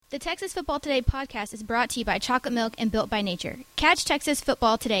The Texas Football Today podcast is brought to you by Chocolate Milk and Built by Nature. Catch Texas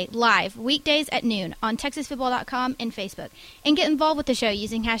Football Today live weekdays at noon on TexasFootball.com and Facebook. And get involved with the show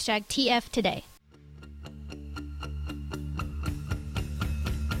using hashtag TFToday.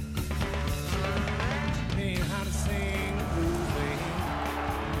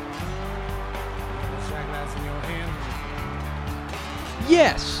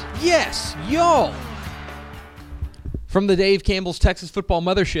 Yes, y'all. From the Dave Campbell's Texas Football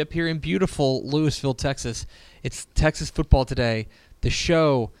Mothership here in beautiful Lewisville, Texas, it's Texas Football Today, the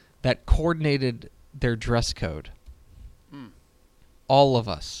show that coordinated their dress code. All of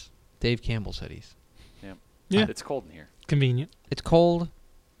us. Dave Campbell's hoodies. Yeah. It's cold in here. Convenient. It's cold.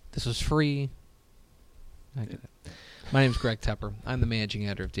 This was free. I get it. My name is Greg Tepper. I'm the managing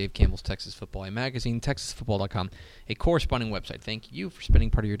editor of Dave Campbell's Texas Football, a magazine, TexasFootball.com, a corresponding website. Thank you for spending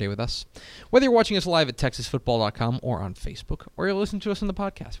part of your day with us. Whether you're watching us live at TexasFootball.com or on Facebook, or you're listening to us on the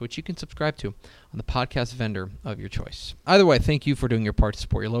podcast, which you can subscribe to on the podcast vendor of your choice. Either way, thank you for doing your part to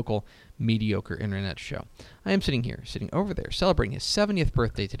support your local mediocre internet show. I am sitting over there, celebrating his 70th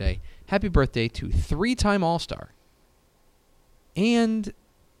birthday today. Happy birthday to three-time All-Star. And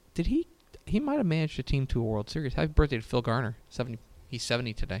did he might have managed a team to a World Series. Happy birthday to Phil Garner. He's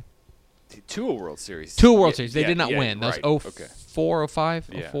 70 today. To a World Series. To a World Series. They did not win. That was right. 04, 05,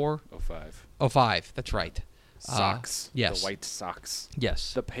 Yeah. 04? 05. 05. That's right. Sox. Yes. The white socks.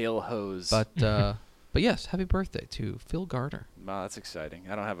 Yes. The pale hose. But yes, happy birthday to Phil Garner. Wow, that's exciting.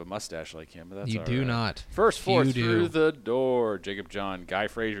 I don't have a mustache like him, but that's You all do right. not. First four You through do. the door. Jacob John, Guy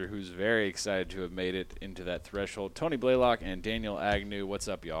Frazier, who's very excited to have made it into that threshold. Tony Blaylock and Daniel Agnew. What's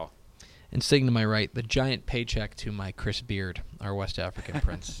up, y'all? And sitting to my right, the giant paycheck to my Chris Beard, our West African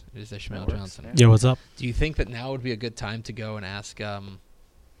prince, is Ishmael That works, Johnson. Yeah, what's up? Do you think that now would be a good time to go and ask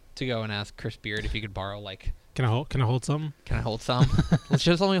Chris Beard if he could borrow, like, Can I hold something? can I hold some? Let's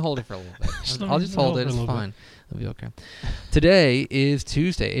just let me hold it for a little bit. Just I'll just hold it. for a It's little bit. fine. It'll be okay. Today is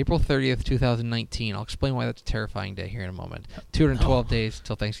Tuesday, April 30th, 2019. I'll explain why that's a terrifying day here in a moment. 212 days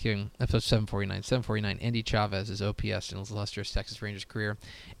till Thanksgiving. Episode 749. 749. Andy Chavez's OPS in his illustrious Texas Rangers career.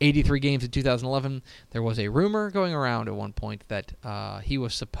 83 games in 2011. There was a rumor going around at one point that he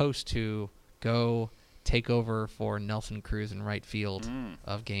was supposed to go take over for Nelson Cruz in right field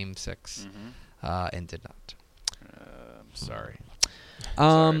of Game 6 and did not. I'm sorry.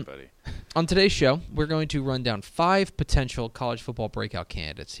 Um, Sorry, buddy. On today's show, we're going to run down 5 potential college football breakout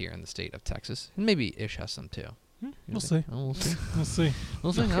candidates here in the state of Texas. And maybe Ish has some too. We'll see. Oh, we'll see. We'll see.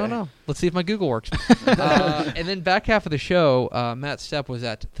 We'll see. I Okay. don't know. Let's see if my Google works. And then back half of the show, Matt Stepp was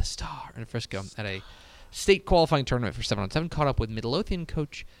at the Star in Frisco at a state qualifying tournament for 7-on-7. Caught up with Midlothian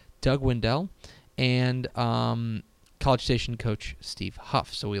coach Doug Wendell and College Station coach Steve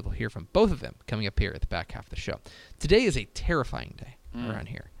Huff. So we will hear from both of them coming up here at the back half of the show. Today is a terrifying day around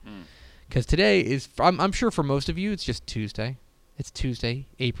here. Because today is, I'm sure for most of you, it's just Tuesday. It's Tuesday,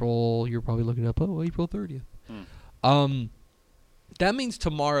 April, you're probably looking up, April 30th. That means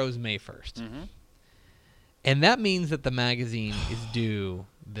tomorrow's May 1st. And that means that the magazine is due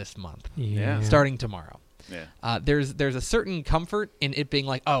this month, Yeah. starting tomorrow. Yeah. There's a certain comfort in it being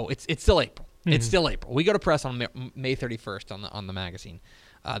like, it's still April. It's still April. We go to press on May 31st on the magazine.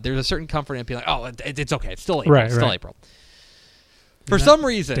 There's a certain comfort in it being like, it's okay. It's still April. Right, it's still right. April. For some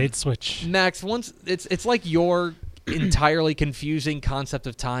reason, Date switch. Max, once it's like your entirely confusing concept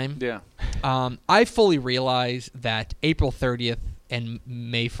of time. Yeah. I fully realize that April 30th and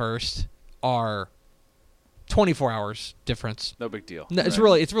May 1st are 24 hours difference. No big deal. No, it's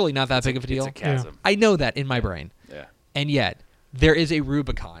Right. really not that big of a deal. It's a chasm. I know that in my brain. Yeah. And yet there is a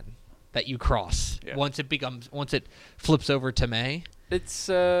Rubicon that you cross Yeah. once it flips over to May. It's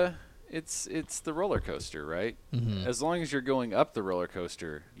the roller coaster, right? Mhm. As long as you're going up the roller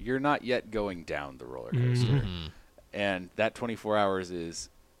coaster, you're not yet going down the roller coaster. And that 24 hours is,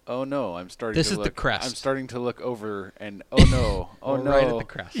 oh no, I'm starting This to is look. the crest. I'm starting to look over, and oh no, oh We're no, right at the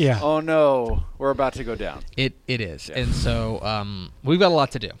crest. Yeah. oh no, we're about to go down. It is. Yeah. And so we've got a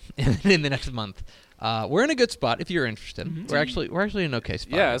lot to do in the next month. We're in a good spot if you're interested. We're actually in an okay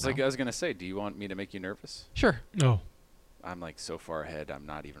spot. Yeah, right now. I was gonna say, do you want me to make you nervous? Sure. Oh. I'm like so far ahead, I'm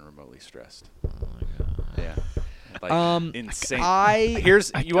not even remotely stressed. Oh my God. Yeah, like insane.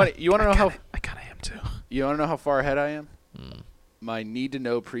 You want to know how I kind of am too. you want to know how far ahead I am? Mm. My need to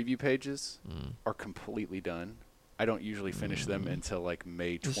know preview pages are completely done. I don't usually finish them until like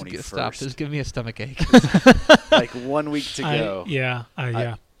May 21st. Stop. This is giving me a stomach ache. Like 1 week to go. Yeah.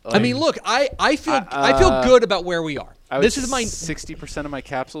 I mean, look, I feel good about where we are. This is my 60% of my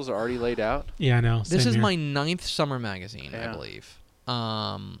capsules are already laid out. Yeah, I know. This Same is here. my 9th summer magazine, I Yeah. believe.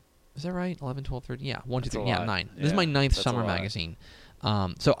 Is that right? 11, 12, 13? Yeah, 1, 2, That's 3. a Yeah, lot. 9. This is Yeah, my 9th that's a summer lot. magazine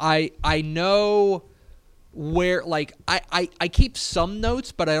So I know where, like, I keep some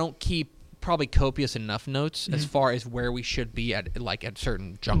notes, but I don't keep probably copious enough notes as far as where we should be at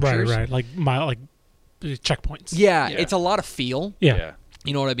certain junctures. Right. Like checkpoints. Yeah, Yeah. it's a lot of feel. Yeah.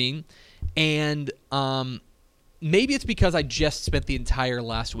 You know what I mean? And maybe it's because I just spent the entire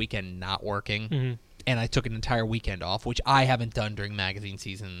last weekend not working, Mm-hmm. and I took an entire weekend off, which I haven't done during magazine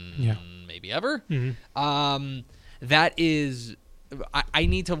season maybe ever. Mm-hmm. That is, I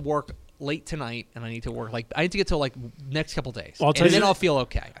need to work late tonight, and I need to work I need to get to next couple days, Well, I'll tell and you- then I'll feel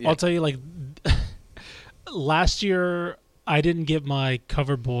okay. I'll tell you, last year I didn't get my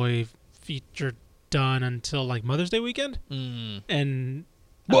Cover Boy feature done until Mother's Day weekend, and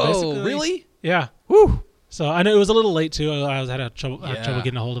Whoa, basically- really? Yeah. Woo! So I know it was a little late too. I had trouble Yeah.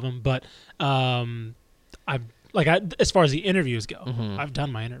 getting a hold of him, but as far as the interviews go, I've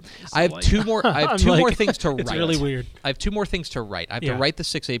done my interviews. So I have two more. I have I'm two more things to It's write. really weird. I have two more things to write. I have to Yeah. write the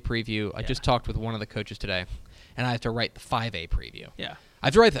 6A preview. I just talked with one of the coaches today, and I have to write the 5A preview. Yeah. I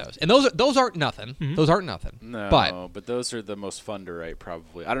have to write those, and those aren't nothing. Those aren't nothing. No, but but those are the most fun to write,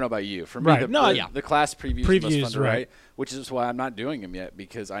 probably. I don't know about you. For me, Right. the, No, the, yeah. the class previews are the most Previews, fun to right. write, which is why I'm not doing them yet,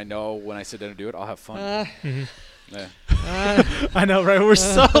 because I know when I sit down and do it, I'll have fun. Yeah. I know, right? We're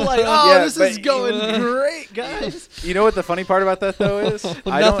so Yeah, this but is going great, guys. You know what the funny part about that, though, is?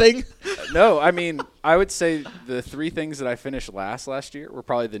 nothing. No, I mean, I would say the three things that I finished last year were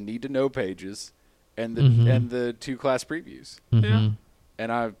probably the need-to-know pages and the two class previews. Yeah.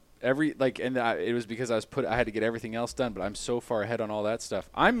 And it was because I had to get everything else done, but I'm so far ahead on all that stuff.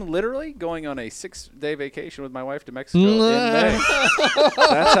 I'm literally going on a 6-day vacation with my wife to Mexico in May.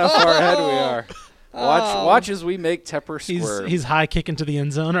 That's how far ahead we are. Watch as we make Tepper squirm. He's high kicking to the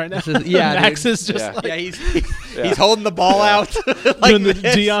end zone right now. yeah, Max dude. is just Yeah. Yeah, he's holding the ball out doing the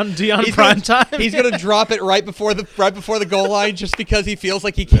this. Dion He's prime gonna, time. He's gonna drop it right before the goal line just because he feels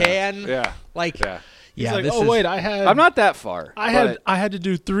like he can. Yeah. Yeah. He's Yeah, like, this oh is- wait, I'm not that far. I had to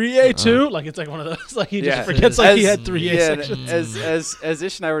do 3A too. Like it's like one of those. Like he just forgets like he had 3A sections. As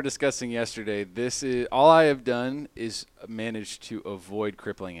Ish and I were discussing yesterday, this is all I have done is manage to avoid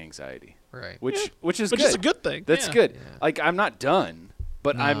crippling anxiety, Right. which is Which good. is a good thing. That's Yeah. good. Yeah. Like I'm not done,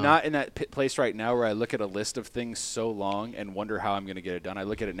 but I'm No. not in that place right now where I look at a list of things so long and wonder how I'm going to get it done. I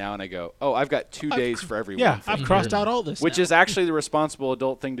look at it now and I go, "Oh, I've got 2 days for every Yeah, one thing I've to crossed do." out all this. Which now. is actually the responsible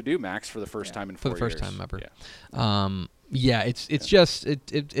adult thing to do, Max, for the first time in 4 For the years. first time ever. Yeah. It's just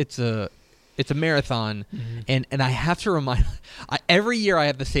it's a marathon, and I have to remind every year I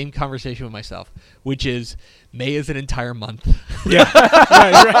have the same conversation with myself, which is May is an entire month. yeah,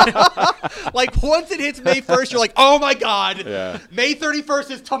 right. Like once it hits May 1st, you're like, oh my god, Yeah. May 31st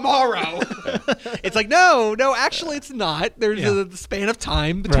is tomorrow. It's like no, actually it's not. There's Yeah. a span of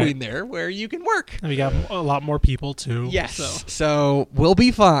time between Right. there where you can work. And we got a lot more people too. Yes, So. so we'll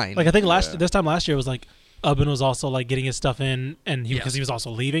be fine. Like I think Yeah. this time last year was like Ubben was also like getting his stuff in, and Yeah. because he was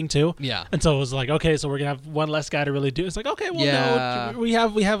also leaving too. Yeah. And so it was like, okay, so we're gonna have one less guy to really do. It's like, okay, well, Yeah. no, we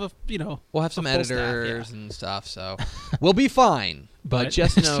have a We'll have some a full staff, editors and stuff, so we'll be fine. But But-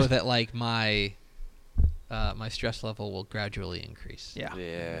 just know that like my stress level will gradually increase. Yeah.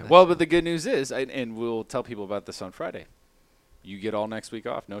 Yeah. Well, but the good news is, and we'll tell people about this on Friday. You get all next week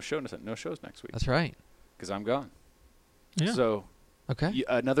off. No shows next week That's right. because I'm gone. Yeah. So Okay.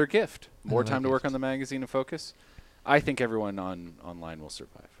 another gift. More Another time to work gift. on the magazine and focus. I think everyone online will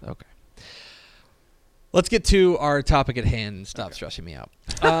survive. Okay. Let's get to our topic at hand and stop stressing me out.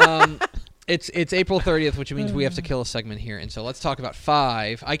 It's April 30th, which means we have to kill a segment here. And so let's talk about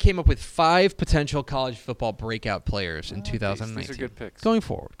 5. I came up with 5 potential college football breakout players in 2019. These are good picks. Going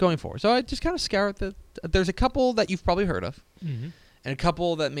forward. So I just kind of scoured there's a couple that you've probably heard of Mm-hmm. and a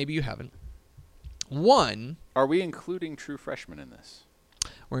couple that maybe you haven't. One, Are we including true freshmen in this?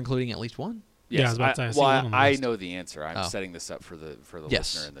 we're including at least one. Yeah, I was about to say, I see one on the I list. know the answer. I'm Oh. setting this up for the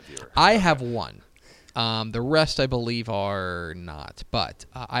Yes. listener and the viewer. I have one. The rest, I believe, are not. But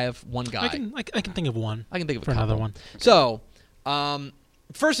I have one guy. I can think of one. I can think of for a couple. another one. So,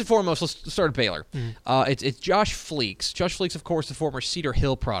 first and foremost, let's start at Baylor. Mm. It's Josh Fleeks. Josh Fleeks, of course, the former Cedar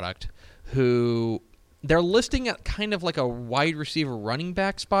Hill product, who they're listing at kind of like a wide receiver running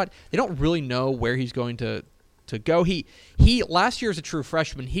back spot. They don't really know where he's going to go. He last year as a true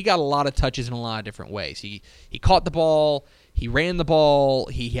freshman, he got a lot of touches in a lot of different ways. He caught the ball, he ran the ball,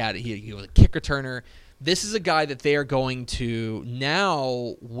 he was a kick returner. This is a guy that they are going to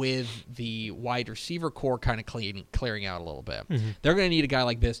now, with the wide receiver core kind of clearing out a little bit. They're going to need a guy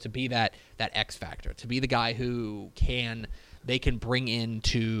like this to be that X factor, to be the guy who they can bring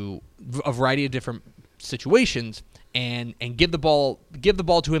into a variety of different situations and give the ball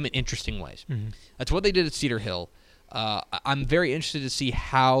to him in interesting ways. That's what they did at Cedar Hill. I'm very interested to see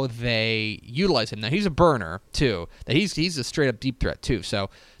how they utilize him. Now, he's a burner, too. That he's a straight-up deep threat, too. So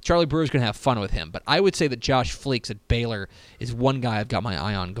Charlie Brewer's going to have fun with him. But I would say that Josh Fleeks at Baylor is one guy I've got my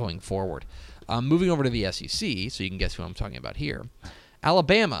eye on going forward. Moving over to the SEC, so you can guess who I'm talking about here.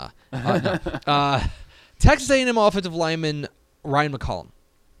 Alabama. Texas A&M offensive lineman Ryan McCollum.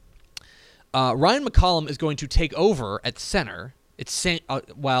 Ryan McCollum is going to take over at center.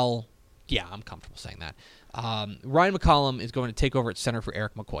 Yeah, I'm comfortable saying that. Ryan McCollum is going to take over at center for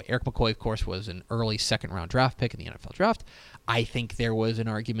Eric McCoy. Eric McCoy, of course, was an early second-round draft pick in the NFL draft. I think there was an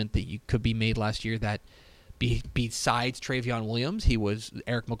argument that you could be made last year that besides Travion Williams,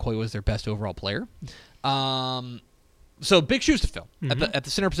 Eric McCoy was their best overall player. So big shoes to fill. Mm-hmm. At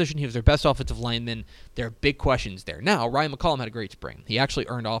the center position, he was their best offensive lineman. There are big questions there. Now, Ryan McCollum had a great spring. He actually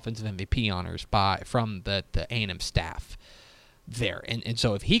earned offensive MVP honors from the A&M staff there. And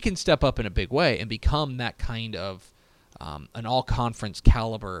so if he can step up in a big way and become that kind of an all-conference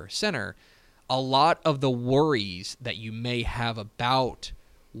caliber center, a lot of the worries that you may have about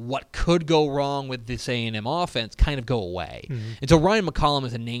what could go wrong with this A&M offense kind of go away. Mm-hmm. And so Ryan McCollum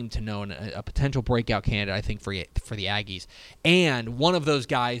is a name to know and a potential breakout candidate, I think, for the Aggies. And one of those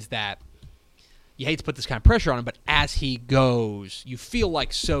guys that you hate to put this kind of pressure on him, but as he goes, you feel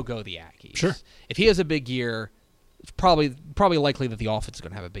like so go the Aggies. Sure. If he has a big year, it's probably likely that the offense is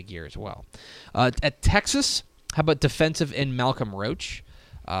going to have a big year as well. At Texas, how about defensive end Malcolm Roach?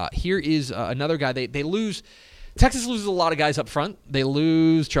 Here is another guy. They lose. Texas loses a lot of guys up front. They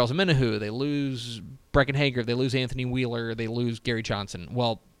lose Charles Omenihu. They lose Brecken Hager. They lose Anthony Wheeler. They lose Gary Johnson.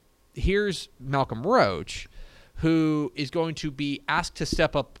 Well, here's Malcolm Roach, who is going to be asked to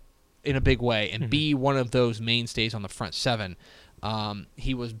step up in a big way and be one of those mainstays on the front seven.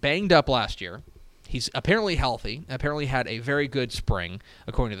 He was banged up last year. He's apparently healthy. Apparently had a very good spring,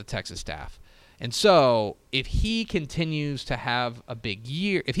 according to the Texas staff. And so if he continues to have a big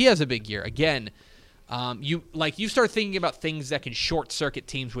year, again, you start thinking about things that can short-circuit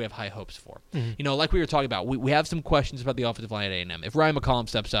teams we have high hopes for. Mm-hmm. Like we were talking about, we have some questions about the offensive line at A&M. If Ryan McCollum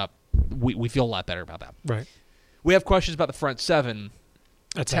steps up, we feel a lot better about that. Right. We have questions about the front seven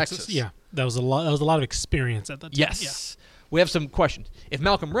at Texas. Yeah, that was a lot of experience at that time. Yes. Yeah. We have some questions. If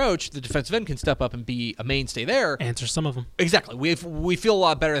Malcolm Roach, the defensive end, can step up and be a mainstay there, answer some of them. Exactly. We feel a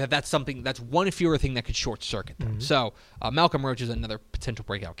lot better that's one fewer thing that could short circuit them. Mm-hmm. So Malcolm Roach is another potential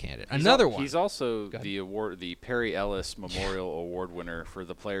breakout candidate. He's also the Perry Ellis Memorial Award winner for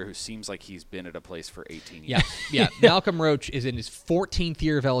the player who seems like he's been at a place for 18 years. Yeah. Malcolm Roach is in his 14th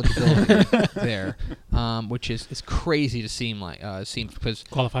year of eligibility there, which is crazy to seem because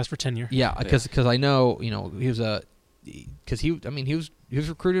qualifies for tenure. Yeah, because I know he was a. Because he was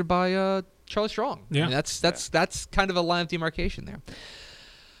recruited by Charlie Strong. Yeah, that's kind of a line of demarcation there.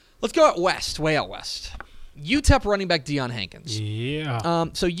 Let's go out west, way out west. UTEP running back Deion Hankins. Yeah.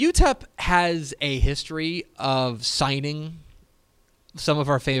 So UTEP has a history of signing some of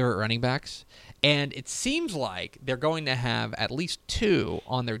our favorite running backs, and it seems like they're going to have at least two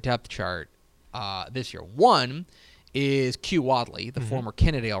on their depth chart this year. One is Q Wadley, the former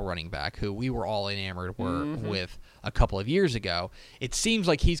Kennedale running back, who we were all enamored with a couple of years ago. It seems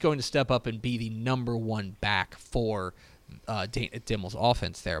like he's going to step up and be the number one back for Dimmel's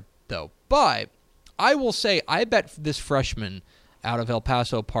offense there, though. But I will say, I bet this freshman out of El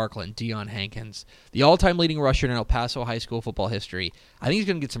Paso Parkland, Deion Hankins, the all-time leading rusher in El Paso high school football history, I think he's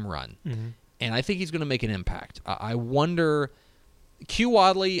going to get some run. Mm-hmm. And I think he's going to make an impact. I wonder, Q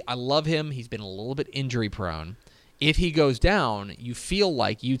Wadley, I love him. He's been a little bit injury-prone. If he goes down, you feel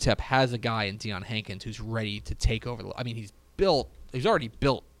like UTEP has a guy in Deion Hankins who's ready to take over. I mean, he's already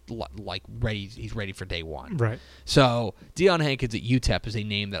built like ready. He's ready for day one. Right. So Deion Hankins at UTEP is a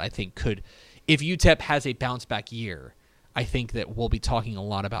name that I think could, if UTEP has a bounce back year, I think that we'll be talking a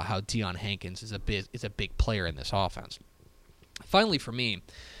lot about how Deion Hankins is a big player in this offense. Finally, for me,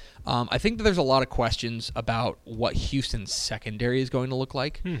 I think that there's a lot of questions about what Houston's secondary is going to look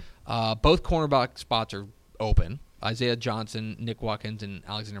like. Both cornerback spots are open. Isaiah Johnson, Nick Watkins, and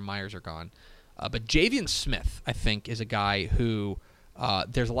Alexander Myers are gone. But Javian Smith, I think, is a guy who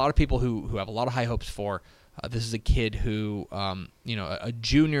there's a lot of people who have a lot of high hopes for. This is a kid who, a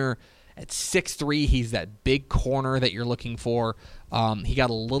junior at 6'3", he's that big corner that you're looking for. He got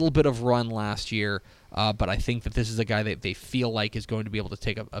a little bit of run last year, but I think that this is a guy that they feel like is going to be able to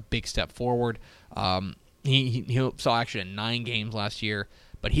take a big step forward. He saw action in 9 games last year,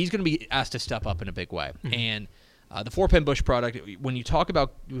 but he's going to be asked to step up in a big way. Mm-hmm. And the 4-Pen Bush product, when you talk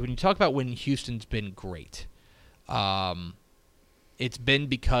about when Houston's been great, it's been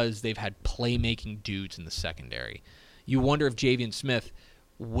because they've had playmaking dudes in the secondary. You wonder if Javian Smith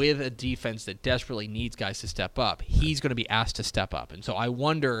with a defense that desperately needs guys to step up, he's going to be asked to step up. And so I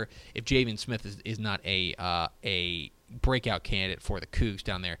wonder if Javian Smith is not a breakout candidate for the Cougs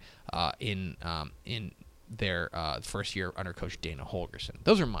down there in their first year under Coach Dana Holgerson.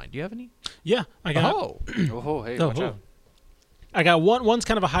 Those are mine. Do you have any? Yeah, I got. Hey, watch out. I got one. One's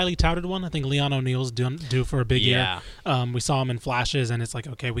kind of a highly touted one. I think Leon O'Neal's due for a big year. We saw him in flashes, and it's like,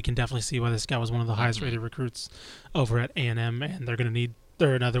 okay, we can definitely see why this guy was one of the highest rated recruits over at A&M, and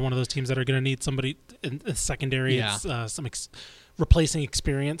they're another one of those teams that are going to need somebody in the secondary. Yeah. It's some replacing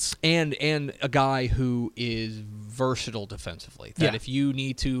experience, and a guy who is versatile defensively. That if you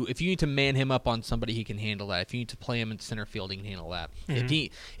need to man him up on somebody, he can handle that. If you need to play him in center field, he can handle that.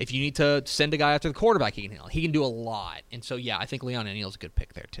 If you need to send a guy after the quarterback, he can handle it. He can do a lot. And so I think Leon O'Neal's a good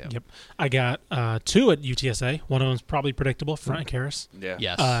pick there too. Yep. I got 2 at UTSA. One of them's probably predictable. Frank Harris. Yeah.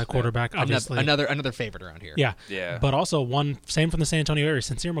 Yes. Quarterback. Obviously. Another favorite around here. Yeah. Yeah. But also one same from the San Antonio area,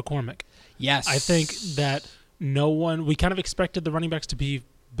 Sincere McCormick. Yes. I think that we kind of expected the running backs to be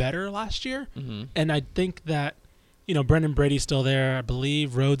better last year, and I think that Brendan Brady's still there. I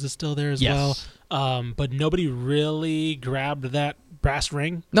believe Rhodes is still there as well. But nobody really grabbed that brass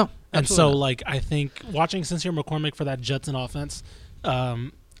ring. No, and so not. I think watching Sincere McCormick for that Judson offense, I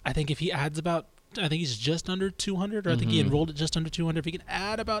think if he adds about, I think he's just under 200, or I think he enrolled at just under 200. If he can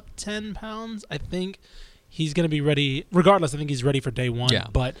add about 10 pounds, I think he's going to be ready. Regardless, I think he's ready for day one. Yeah.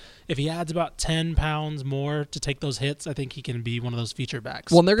 But if he adds about 10 pounds more to take those hits, I think he can be one of those feature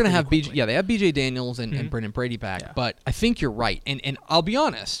backs. Well, and they're going to have BJ. Yeah, they have BJ Daniels and Brendan Brady back. Yeah. But I think you're right. And I'll be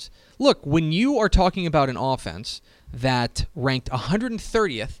honest. Look, when you are talking about an offense that ranked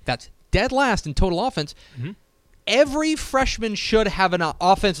 130th, that's dead last in total offense. Every freshman should have an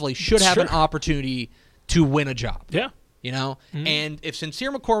opportunity to win a job. Yeah. And if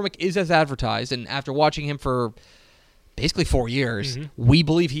Sincere McCormick is as advertised, and after watching him for basically 4 years, we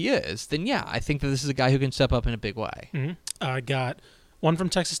believe he is, then I think that this is a guy who can step up in a big way. I got one from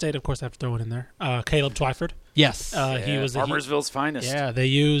Texas State, of course I have to throw it in there. Caleb Twyford. Yes. He was Farmersville's finest. Yeah, they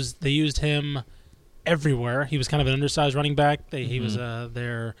used him everywhere. He was kind of an undersized running back. He was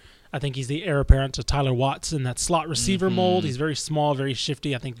I think he's the heir apparent to Tyler Watts in that slot receiver mold. He's very small, very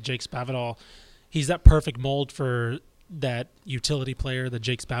shifty. I think Jake Spavital, he's that perfect mold for that utility player that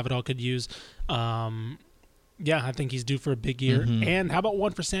Jake Spavital could use. I think he's due for a big year. And how about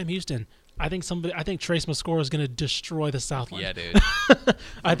one for Sam Houston? I think Trace Mascoro is going to destroy the Southland. Yeah, dude.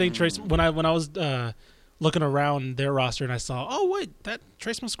 I think Trace. When I was looking around their roster and I saw, that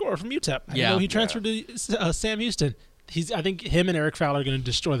Trace Mascoro from UTEP. I didn't know he transferred to Sam Houston. I think him and Eric Fowler are going to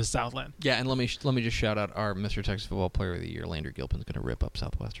destroy the Southland. Yeah, and let me just shout out our Mr. Texas Football Player of the Year, Landry Gilpin's going to rip up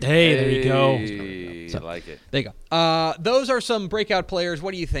Southwestern. Hey, there you go. I like it. There you go. Those are some breakout players.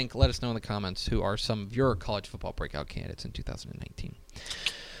 What do you think? Let us know in the comments who are some of your college football breakout candidates in 2019.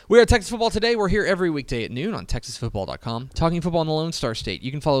 We are Texas Football Today. We're here every weekday at noon on TexasFootball.com, talking football in the Lone Star State. You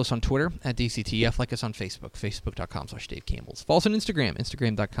can follow us on Twitter at DCTF, like us on Facebook, Facebook.com/Dave Campbell's. Follow us on Instagram,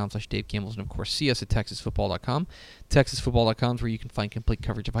 Instagram.com/Dave Campbell's, and of course, see us at TexasFootball.com. TexasFootball.com is where you can find complete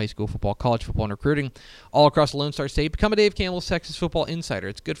coverage of high school football, college football, and recruiting all across the Lone Star State. Become a Dave Campbell's Texas Football Insider.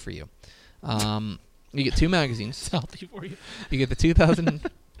 It's good for you. You get 2 magazines. It's healthy for you. You get the 2000.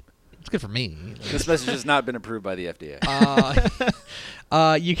 It's good for me. This message has not been approved by the FDA.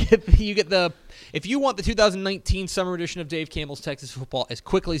 You get the if you want the 2019 summer edition of Dave Campbell's Texas Football as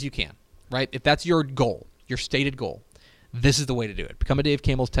quickly as you can, right? If that's your goal, your stated goal, this is the way to do it. Become a Dave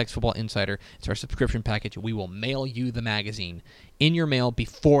Campbell's Texas Football Insider. It's our subscription package. We will mail you the magazine in your mail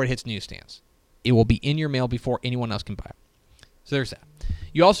before it hits newsstands. It will be in your mail before anyone else can buy it. So there's that.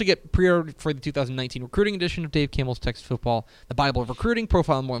 You also get pre-ordered for the 2019 recruiting edition of Dave Campbell's Texas Football, the Bible of Recruiting,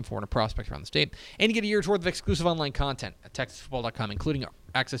 profiling more than 400 prospects around the state, and you get a year's worth of exclusive online content at TexasFootball.com, including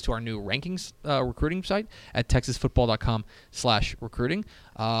access to our new rankings recruiting site at TexasFootball.com/recruiting,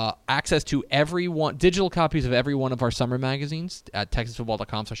 access to digital copies of every one of our summer magazines at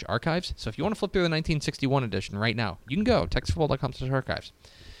TexasFootball.com/archives. So if you want to flip through the 1961 edition right now, you can go TexasFootball.com/archives.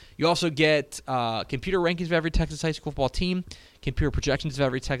 You also get computer rankings of every Texas high school football team, computer projections of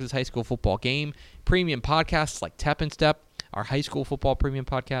every Texas high school football game, premium podcasts like Tep and Step, our high school football premium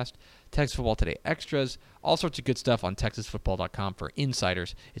podcast, Texas Football Today Extras, all sorts of good stuff on TexasFootball.com for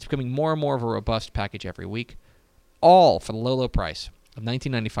insiders. It's becoming more and more of a robust package every week, all for the low, low price of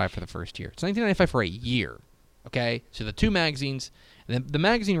 $19.95 for the first year. It's $19.95 for a year, okay? So the 2 magazines, and the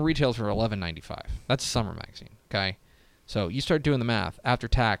magazine retails for $11.95. That's a summer magazine, okay? So you start doing the math. After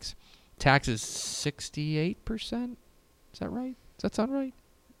tax is 68%. Is that right? Does that sound right?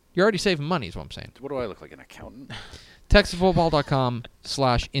 You're already saving money is what I'm saying. What do I look like, an accountant?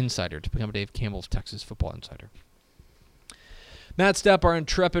 TexasFootball.com/insider to become a Dave Campbell's Texas Football Insider. Matt Stepp, our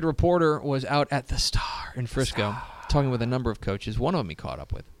intrepid reporter, was out at the Star in Frisco talking with a number of coaches. One of them he caught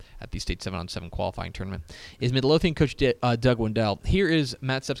up with at the state 7-on-7 qualifying tournament is Midlothian coach Doug Wendell. Here is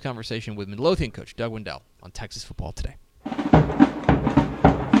Matt Stepp's conversation with Midlothian coach Doug Wendell on Texas Football Today.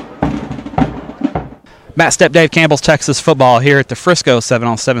 Matt Stepp, Dave Campbell's Texas Football here at the Frisco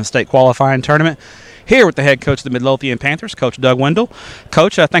 7-on-7 state qualifying tournament. Here with the head coach of the Midlothian Panthers, Coach Doug Wendell.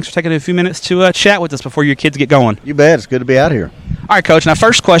 Coach, thanks for taking a few minutes to chat with us before your kids get going. You bet. It's good to be out here. All right, Coach. Now,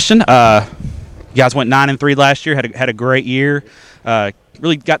 first question. You guys went 9-3 last year. Had a great year.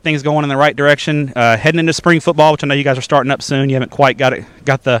 Really got things going in the right direction. Heading into spring football, which I know you guys are starting up soon. You haven't quite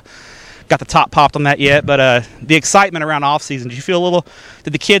got the top popped on that yet, but the excitement around offseason,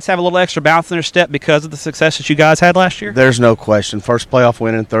 did the kids have a little extra bounce in their step because of the success that you guys had last year? There's no question. First playoff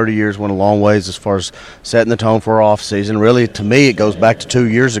win in 30 years went a long ways as far as setting the tone for our offseason. Really, to me, it goes back to 2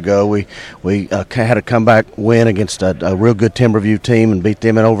 years ago. We had a comeback win against a real good Timberview team and beat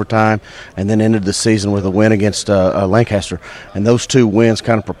them in overtime, and then ended the season with a win against Lancaster. And those two wins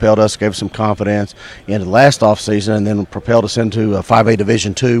kind of propelled us, gave us some confidence into the last offseason, and then propelled us into a 5A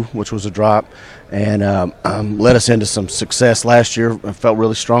Division II, which was a drop, and led us into some success last year. I felt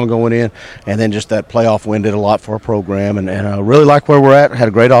really strong going in, and then just that playoff win did a lot for our program, and I really like where we're at. Had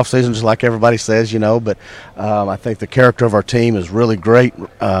a great offseason, just like everybody says, but I think the character of our team is really great.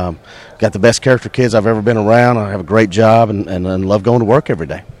 Got the best character kids I've ever been around. I have a great job and love going to work every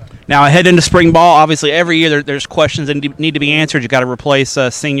day. Now, head into spring ball, obviously every year there's questions that need to be answered. You've got to replace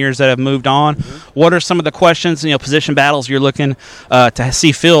seniors that have moved on. Mm-hmm. What are some of the questions, position battles you're looking to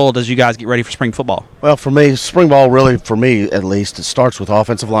see filled as you guys get ready for spring football? Well, for me, spring ball really, for me at least, it starts with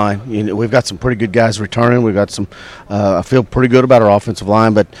offensive line. We've got some pretty good guys returning. We've got some, I feel pretty good about our offensive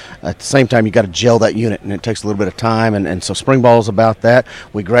line, but at the same time, you got to gel that unit, and it takes a little bit of time, and so spring ball is about that.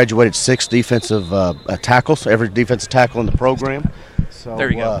 We graduated 6 defensive tackles, every defensive tackle in the program. So,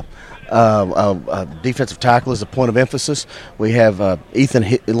 there you go. Defensive tackle is a point of emphasis. We have Ethan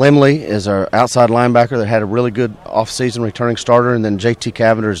Limley is our outside linebacker that had a really good off-season returning starter, and then J.T.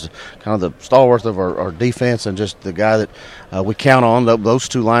 Cavender is kind of the stalwart of our defense and just the guy that we count on. Those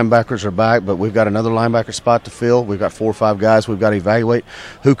 2 linebackers are back, but we've got another linebacker spot to fill. We've got 4 or 5 guys we've got to evaluate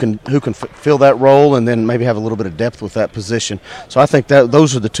who can fill that role, and then maybe have a little bit of depth with that position. So I think that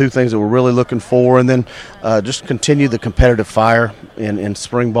those are the 2 things that we're really looking for, and then just continue the competitive fire in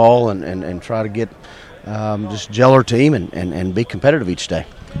spring ball and try to get just gel our team and be competitive each day.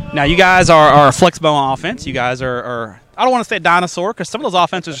 Now, you guys are a flexible offense. You guys are I don't want to say a dinosaur, because some of those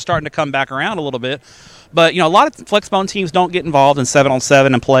offenses are starting to come back around a little bit. But, a lot of flex-bone teams don't get involved in 7-on-7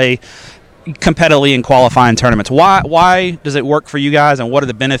 and play competitively in qualifying tournaments. Why does it work for you guys, and what are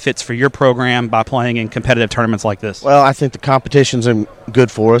the benefits for your program by playing in competitive tournaments like this? Well, I think the competition's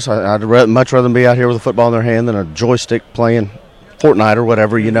good for us. I'd much rather be out here with a football in their hand than a joystick playing Fortnite or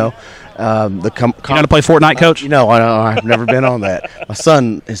whatever, you know to play Fortnite, Coach? I've never been on that. My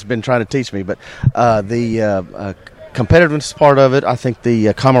son has been trying to teach me, but the competitiveness part of it, I think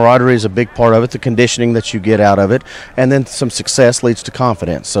the camaraderie is a big part of it, the conditioning that you get out of it, and then some success leads to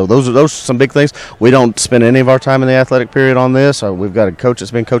confidence. So those are some big things. We don't spend any of our time in the athletic period on this. We've got a coach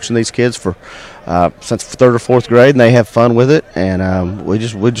that's been coaching these kids for since 3rd or 4th grade, and they have fun with it, and we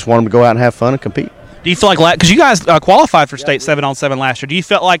just want them to go out and have fun and compete. Do you feel like, because you guys qualified for state 7-on-7 last year, do you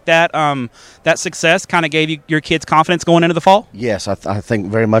feel like that that success kind of gave your kids confidence going into the fall? Yes, I think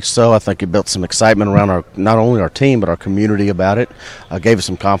very much so. I think it built some excitement around not only our team but our community about it. Gave us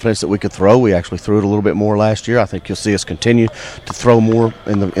some confidence that we could throw. We actually threw it a little bit more last year. I think you'll see us continue to throw more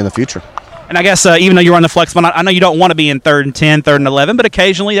in the future. And I guess even though you're on the flex, I know you don't want to be in 3rd and 10, 3rd and 11, but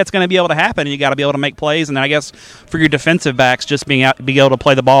occasionally that's going to be able to happen, and you got to be able to make plays. And I guess for your defensive backs, just be able to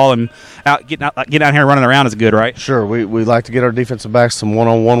play the ball and get out here and running around is good, right? Sure. We like to get our defensive backs some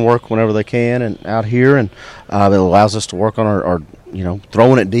one-on-one work whenever they can, and out here, and it allows us to work on our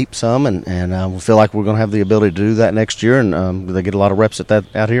throwing it deep some, and we feel like we're going to have the ability to do that next year, and they get a lot of reps at that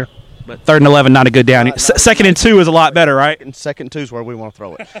out here. But 3rd and 11, not a good down. 2nd and 2 is a lot better, right? And 2nd and 2 is where we want to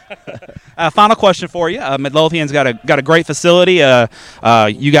throw it. Final question for you. Midlothian's got a great facility.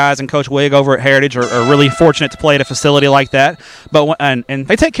 You guys and Coach Wigg over at Heritage are really fortunate to play at a facility like that. But and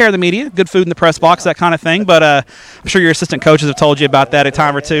they take care of the media, good food in the press box, that kind of thing. But I'm sure your assistant coaches have told you about that a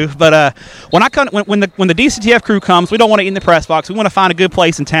time or two. But when the DCTF crew comes, we don't want to eat in the press box. We want to find a good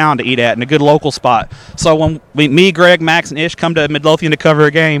place in town to eat at and a good local spot. So when me, Greg, Max, and Ish come to Midlothian to cover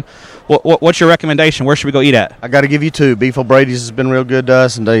a game, what's your recommendation? Where should we go eat at? I got to give you 2. Beef O'Brady's has been real good to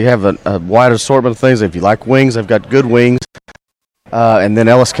us, and they have a wide assortment of things. If you like wings, they've got good wings. And then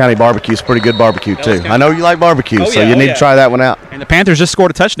Ellis County Barbecue is pretty good barbecue, too. County. I know you like barbecue, so you need to try that one out. And the Panthers just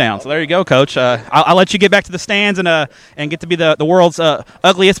scored a touchdown, so there you go, Coach. I'll let you get back to the stands and get to be the world's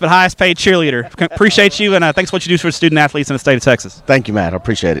ugliest but highest paid cheerleader. Appreciate you, and thanks for what you do for student athletes in the state of Texas. Thank you, Matt. I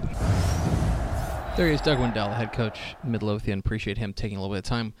appreciate it. There he is, Doug Wendell, the head coach, Midlothian. Appreciate him taking a little bit of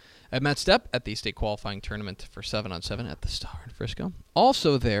time. Matt Stepp at the state qualifying tournament for 7-on-7 at the Star in Frisco.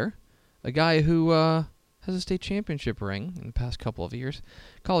 Also there, a guy who has a state championship ring in the past couple of years.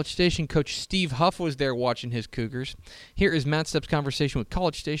 College Station coach Steve Huff was there watching his Cougars. Here is Matt Stepp's conversation with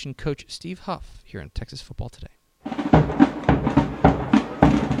College Station coach Steve Huff here on Texas Football Today.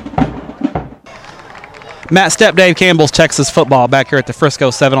 Matt Stepp, Dave Campbell's Texas Football, back here at the Frisco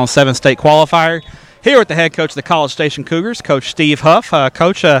 7-on-7 state qualifier. Here with the head coach of the College Station Cougars, Coach Steve Huff.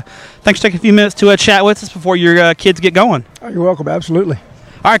 Coach, thanks for taking a few minutes to chat with us before your kids get going. Oh, you're welcome. Absolutely.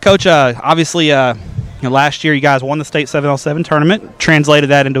 All right, Coach. Obviously, last year you guys won the state 7-on-7 tournament, translated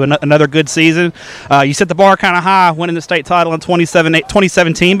that into another good season. You set the bar kind of high, winning the state title in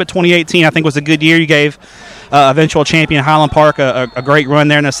 2017, but 2018 I think was a good year. You gave eventual champion Highland Park a great run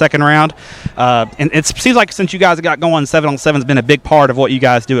there in the second round. And it seems like since you guys got going, 7-on-7 has been a big part of what you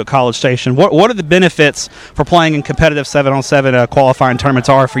guys do at College Station. What are the benefits for playing in competitive 7-on-7 qualifying tournaments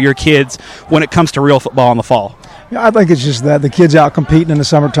are for your kids when it comes to real football in the fall? Yeah, I think it's just that the kids out competing in the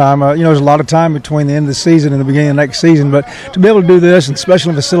summertime. There's a lot of time between the end of the season and the beginning of the next season. But to be able to do this, and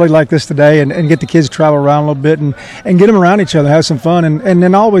especially in a facility like this today, and get the kids to travel around a little bit and get them around each other, have some fun, and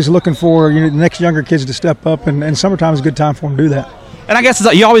then always looking for the next younger kids to step up. And summertime is a good time for them to do that. And I guess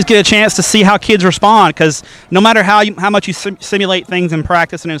you always get a chance to see how kids respond, because no matter how much you simulate things in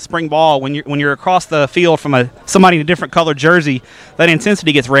practice and in spring ball, when you're across the field from somebody in a different colored jersey, that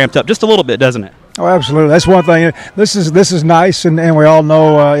intensity gets ramped up just a little bit, doesn't it? Oh, absolutely. That's one thing. This is nice, and we all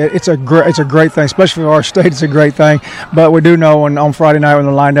know it's a great thing, especially for our state. It's a great thing. But we do know on Friday night when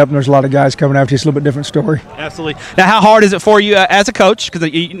they're lined up and there's a lot of guys coming after you, it's a little bit different story. Absolutely. Now, how hard is it for you as a coach? Because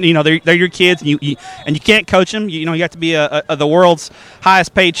they're your kids, and you can't coach them. You have to be the world's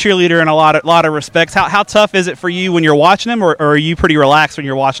highest paid cheerleader in a lot of respects. How tough is it for you when you're watching them, or are you pretty relaxed when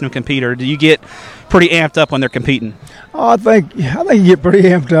you're watching them compete, or do you get pretty amped up when they're competing? Oh, I think you get pretty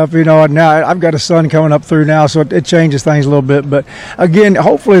amped up. Now I've got a son coming up through now, so it changes things a little bit. But again,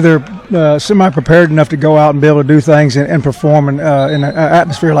 hopefully they're semi-prepared enough to go out and be able to do things and perform in an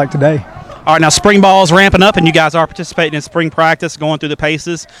atmosphere like today. All right, now spring ball is ramping up, and you guys are participating in spring practice, going through the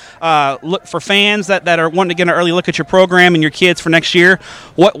paces. Look for fans that are wanting to get an early look at your program and your kids for next year.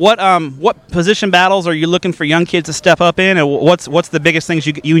 What position battles are you looking for young kids to step up in, and what's the biggest things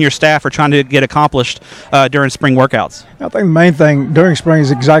you and your staff are trying to get accomplished during spring workouts? I think the main thing during spring is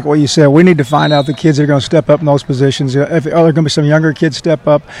exactly what you said. We need to find out the kids that are going to step up in those positions. If there are going to be some younger kids step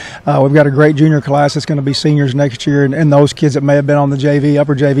up, we've got a great junior class that's going to be seniors next year, and those kids that may have been on the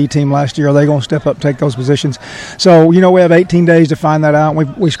upper JV team last year, are they going to step up, take those positions? So, we have 18 days to find that out.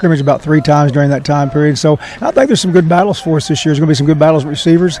 We scrimmage about 3 times during that time period. So I think there's some good battles for us this year. There's going to be some good battles with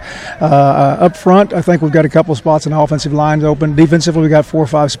receivers. Up front, I think we've got a couple of spots in the offensive lines open. Defensively, we've got 4 or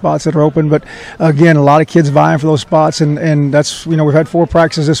 5 spots that are open. But, again, a lot of kids vying for those spots. And that's, we've had 4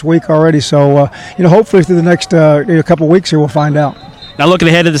 practices this week already. So, hopefully through the next couple of weeks here, we'll find out. Now, looking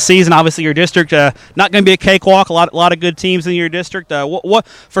ahead of the season, obviously your district not going to be a cakewalk. A lot of good teams in your district. What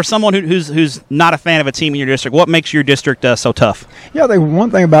for someone who's not a fan of a team in your district? What makes your district so tough? Yeah, I think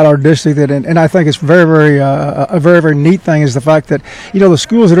one thing about our district and I think it's very, very a very, very neat thing is the fact that the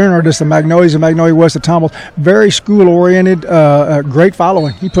schools that are in our district, the Magnolias, the Magnolia West, the Tomball, very school oriented, great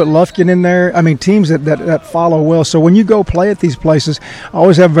following. You put Lufkin in there. I mean, teams that follow well. So when you go play at these places,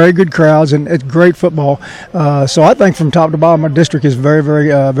 always have very good crowds and it's great football. So I think from top to bottom, our district is very, very,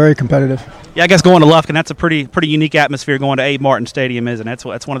 very competitive. Yeah, I guess going to Lufkin, that's a pretty unique atmosphere going to Abe Martin Stadium, isn't it?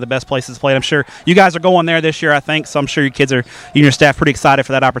 That's one of the best places to play. I'm sure you guys are going there this year, I think, so I'm sure you and your staff pretty excited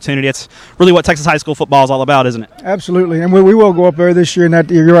for that opportunity. It's really what Texas high school football is all about, isn't it? Absolutely, and we will go up there this year, and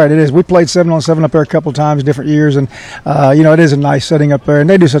you're right, it is. We played 7-on-7 up there a couple of times, different years, and, it is a nice setting up there, and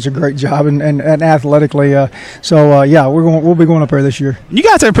they do such a great job and athletically. We'll be going up there this year. You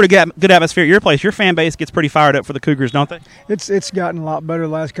guys have a pretty good atmosphere at your place. Your fan base gets pretty fired up for the Cougars, don't they? It's gotten a lot better the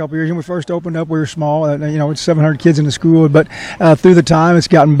last couple of years. When we first opened up, we were small. It's 700 kids in the school, but through the time, it's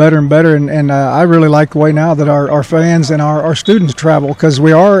gotten better and better. And I really like the way now that our fans and our students travel, because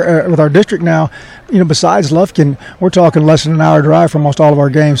we are with our district now. Besides Lufkin, we're talking less than an hour drive for almost all of our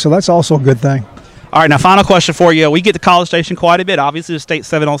games, so that's also a good thing. All right, now final question for you. We get to College Station quite a bit. Obviously, the state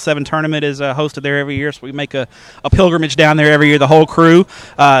 7-on-7 tournament is hosted there every year, so we make a pilgrimage down there every year. The whole crew.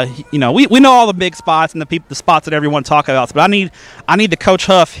 We know all the big spots and the spots that everyone talks about. But I need the Coach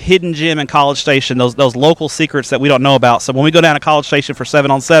Huff hidden gem in College Station. Those local secrets that we don't know about. So when we go down to College Station for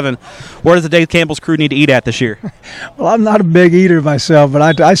 7-on-7, where does the Dave Campbell's crew need to eat at this year? Well, I'm not a big eater myself,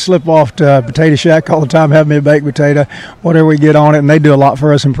 but I slip off to Potato Shack all the time, have me a baked potato, whatever we get on it, and they do a lot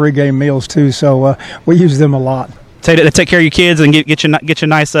for us in pregame meals too. So we use them a lot. Take care of your kids and get you a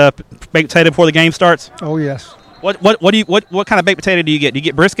nice baked potato before the game starts. Oh yes. What kind of baked potato do you get? Do you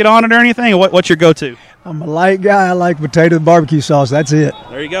get brisket on it or anything? Or what's your go-to? I'm a light guy. I like potato with barbecue sauce. That's it.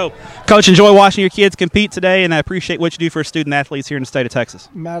 There you go. Coach, enjoy watching your kids compete today, and I appreciate what you do for student athletes here in the state of Texas.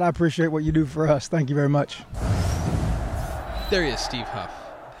 Matt, I appreciate what you do for us. Thank you very much. There he is, Steve Huff,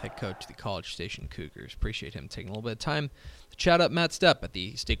 head coach of the College Station Cougars. Appreciate him taking a little bit of time to chat up Matt Stepp at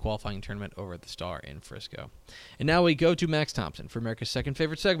the state qualifying tournament over at the Star in Frisco. And now we go to Max Thompson for America's second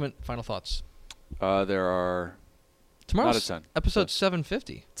favorite segment. Final thoughts. There are Tomorrow's not a ton. episode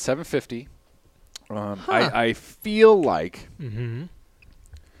 750. 750. I feel like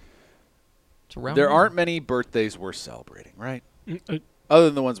It's around there there. aren't many birthdays worth celebrating, right? Other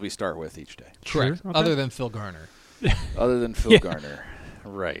than the ones we start with each day. Correct. Sure, okay. Other than Phil Garner. Other than Phil Garner.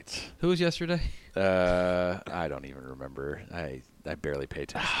 Right. Who was yesterday? I don't even remember. I barely pay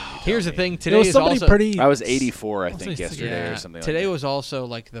attention. when you Here's tell the me. thing. It Today was is somebody also pretty. I was 84, I I'll think, say yesterday yeah, or something today like that. was also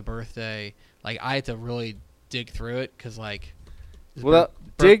like the birthday. Like I had to really dig through it because like. his Well,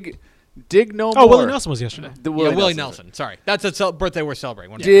 dig no more. Oh, Willie Nelson was yesterday. The Willie Nelson. Sorry, that's a birthday we're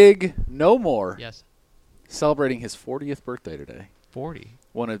celebrating. Dig no more. Yes. Celebrating his 40th birthday today. 40.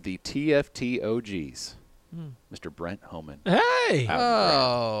 One of the TFT OGs, Mr. Brent Homan. Hey.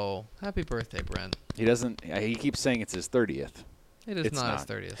 Oh, happy birthday, Brent. He doesn't. He keeps saying it's his 30th. It is It's not his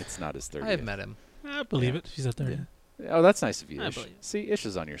 30th. It's not his 30th. I have met him. I believe it. She's at 30. Oh, that's nice of you, I Ish. believe it. See, Ish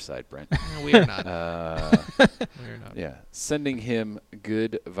is on your side, Brent. No, we are not. We are not. Yeah, sending him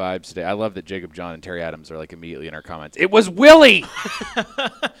good vibes today. I love that Jacob John and Terry Adams are like immediately in our comments. It was Willie!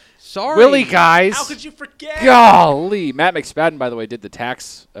 Sorry. Willie, guys! How could you forget? Golly! Matt McSpadden, by the way, did the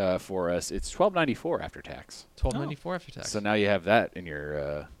tax for us. It's $12.94 after tax. $12.94 after tax. So now you have that in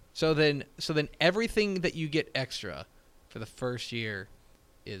your... So then everything that you get extra for the first year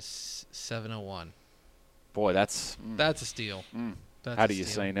is $701. boy, that's... That's a steal. That's how a do you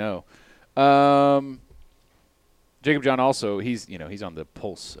steal. say no? Jacob John also, he's on the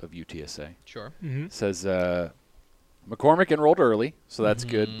pulse of UTSA. Sure. Says McCormick enrolled early, so that's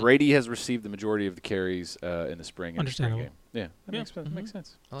good. Brady has received the majority of the carries in the spring and spring Understandable. game. Yeah, that makes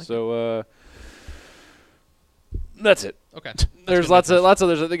sense. I like So that's it. Okay. There's lots of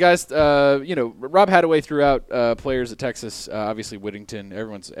the guys. Rob Hadaway threw out players at Texas. Obviously, Whittington.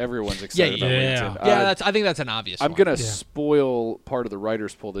 Everyone's excited about Whittington. Yeah, I think that's an obvious I'm one. gonna spoil part of the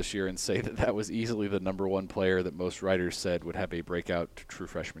writers' poll this year and say that was easily the number one player that most writers said would have a breakout true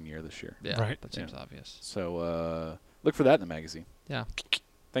freshman year this year. Yeah, Right. that seems obvious. So look for that in the magazine. Yeah.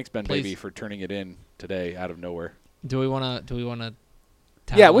 Thanks, Ben Please. Baby, for turning it in today out of nowhere. Do we want to?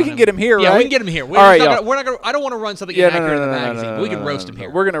 Yeah, we can get him here, Yeah, right? we can get him here. We're All right, not y'all. gonna, we're not gonna. I don't want to run something inaccurate in the magazine. But we can roast him here.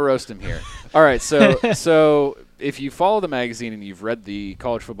 We're gonna roast him here. All right, so if you follow the magazine and you've read the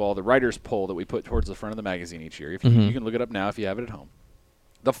college football, the writers' poll that we put towards the front of the magazine each year, you can look it up now if you have it at home.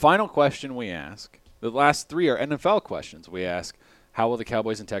 The final question we ask, the last three are NFL questions. We ask, how will the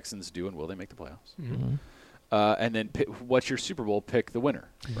Cowboys and Texans do, and will they make the playoffs? And then what's your Super Bowl pick the winner,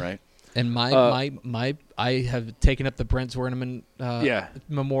 right? And my I have taken up the Brent Zwerneman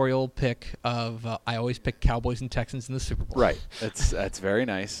memorial pick of I always pick Cowboys and Texans in the Super Bowl. Right. That's very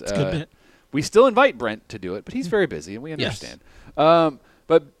nice. It's a good bit. We still invite Brent to do it, but he's very busy, and we understand.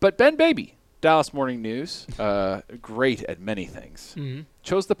 But Ben Baby, Dallas Morning News, great at many things,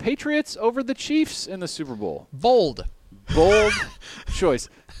 chose the Patriots over the Chiefs in the Super Bowl. Bold choice.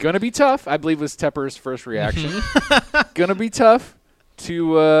 Gonna be tough, I believe was Tepper's first reaction. Gonna be tough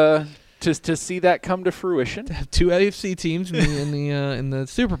to see that come to fruition. to have two AFC teams in the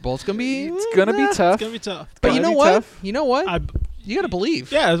Super Bowl. It's gonna be tough. It's gonna be tough. But you know what? Tough. You know what? You gotta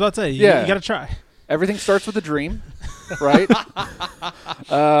believe. Yeah, I was about to say. You got to try. Everything starts with a dream, right?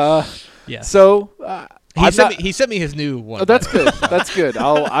 Yes. So he sent me his new one. Oh, that's good. That's good.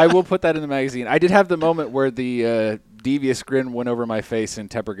 I will put that in the magazine. I did have the moment where the devious grin went over my face, and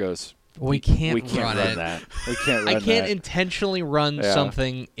Tepper goes, We can't run it. that. We can't run I can't that. intentionally run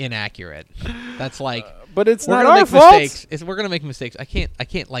something inaccurate. That's like But it's we're not gonna our make fault. mistakes. We're gonna make mistakes. I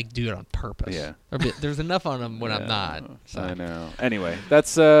can't like do it on purpose. Yeah. There's enough on them when I'm not. So. I know. Anyway,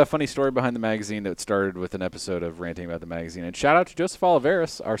 that's a funny story behind the magazine that started with an episode of Ranting About the Magazine. And shout out to Joseph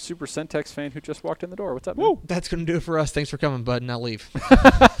Oliveris, our Super Centex fan who just walked in the door. What's up, man? That's going to do it for us. Thanks for coming, bud. Now leave.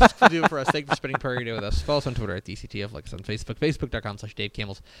 That's going to do it for us. Thank you for spending part of your day with us. Follow us on Twitter at DCTF. Like us on Facebook, facebook.com/Dave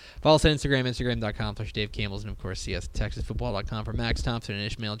Campbells. Follow us on Instagram, instagram.com/Dave Campbells. And, of course, see us at TexasFootball.com. For Max Thompson and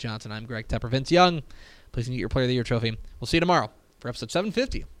Ishmael Johnson, I'm Greg Tepper. Vince Young, please get your Player of the Year trophy. We'll see you tomorrow for episode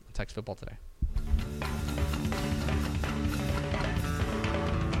 750 on Texas Football Today.